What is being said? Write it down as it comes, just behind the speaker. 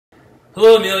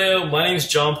Hello Emilio, my name is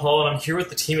John Paul and I'm here with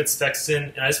the team at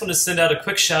Spexton, and I just want to send out a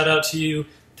quick shout out to you,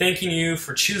 thanking you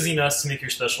for choosing us to make your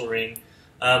special ring.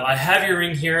 I have your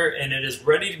ring here and it is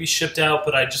ready to be shipped out,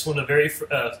 but I just want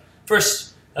to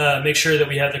first make sure that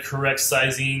we have the correct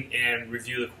sizing and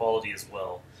review the quality as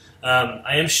well.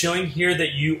 I am showing here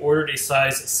that you ordered a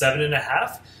size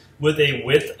 7.5 with a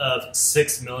width of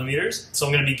 6 millimeters. So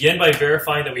I'm going to begin by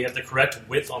verifying that we have the correct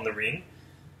width on the ring.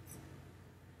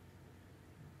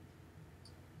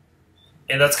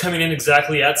 And that's coming in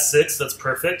exactly at 6, that's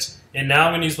perfect. And now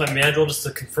I'm going to use my mandrel just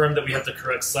to confirm that we have the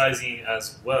correct sizing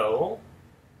as well.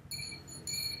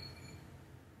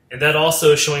 And that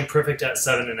also is showing perfect at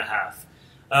 7.5.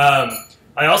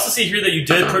 I also see here that you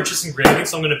did purchase engraving,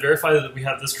 so I'm going to verify that we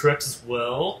have this correct as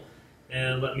well.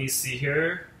 And let me see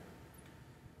here.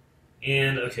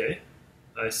 And okay,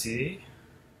 I see.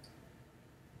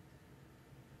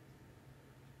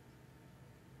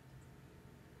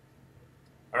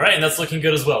 Alright, and that's looking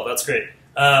good as well. That's great.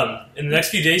 In the next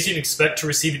few days, you can expect to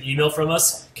receive an email from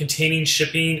us containing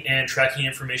shipping and tracking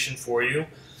information for you.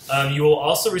 You will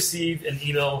also receive an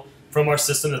email from our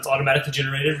system that's automatically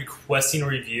generated requesting a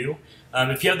review.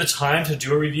 If you have the time to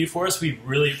do a review for us, we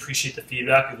really appreciate the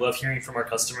feedback. We love hearing from our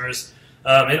customers.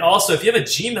 And also, if you have a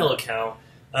Gmail account,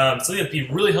 something that would be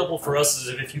really helpful for us is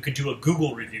if you could do a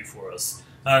Google review for us.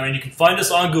 And you can find us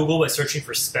on Google by searching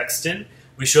for Spexton.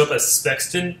 We show up as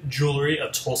Spexton Jewelry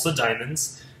of Tulsa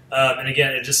Diamonds. And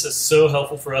again, it just is so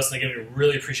helpful for us. And again, we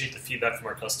really appreciate the feedback from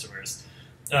our customers.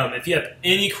 If you have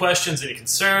any questions, any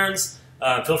concerns,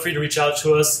 feel free to reach out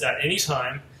to us at any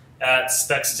time at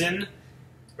Spexton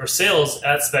or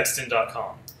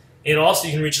sales@spexton.com. And also,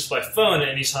 you can reach us by phone at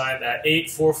any time at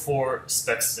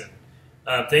 844-SPEXTON.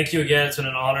 Thank you again. It's been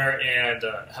an honor, and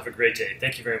have a great day.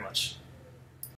 Thank you very much.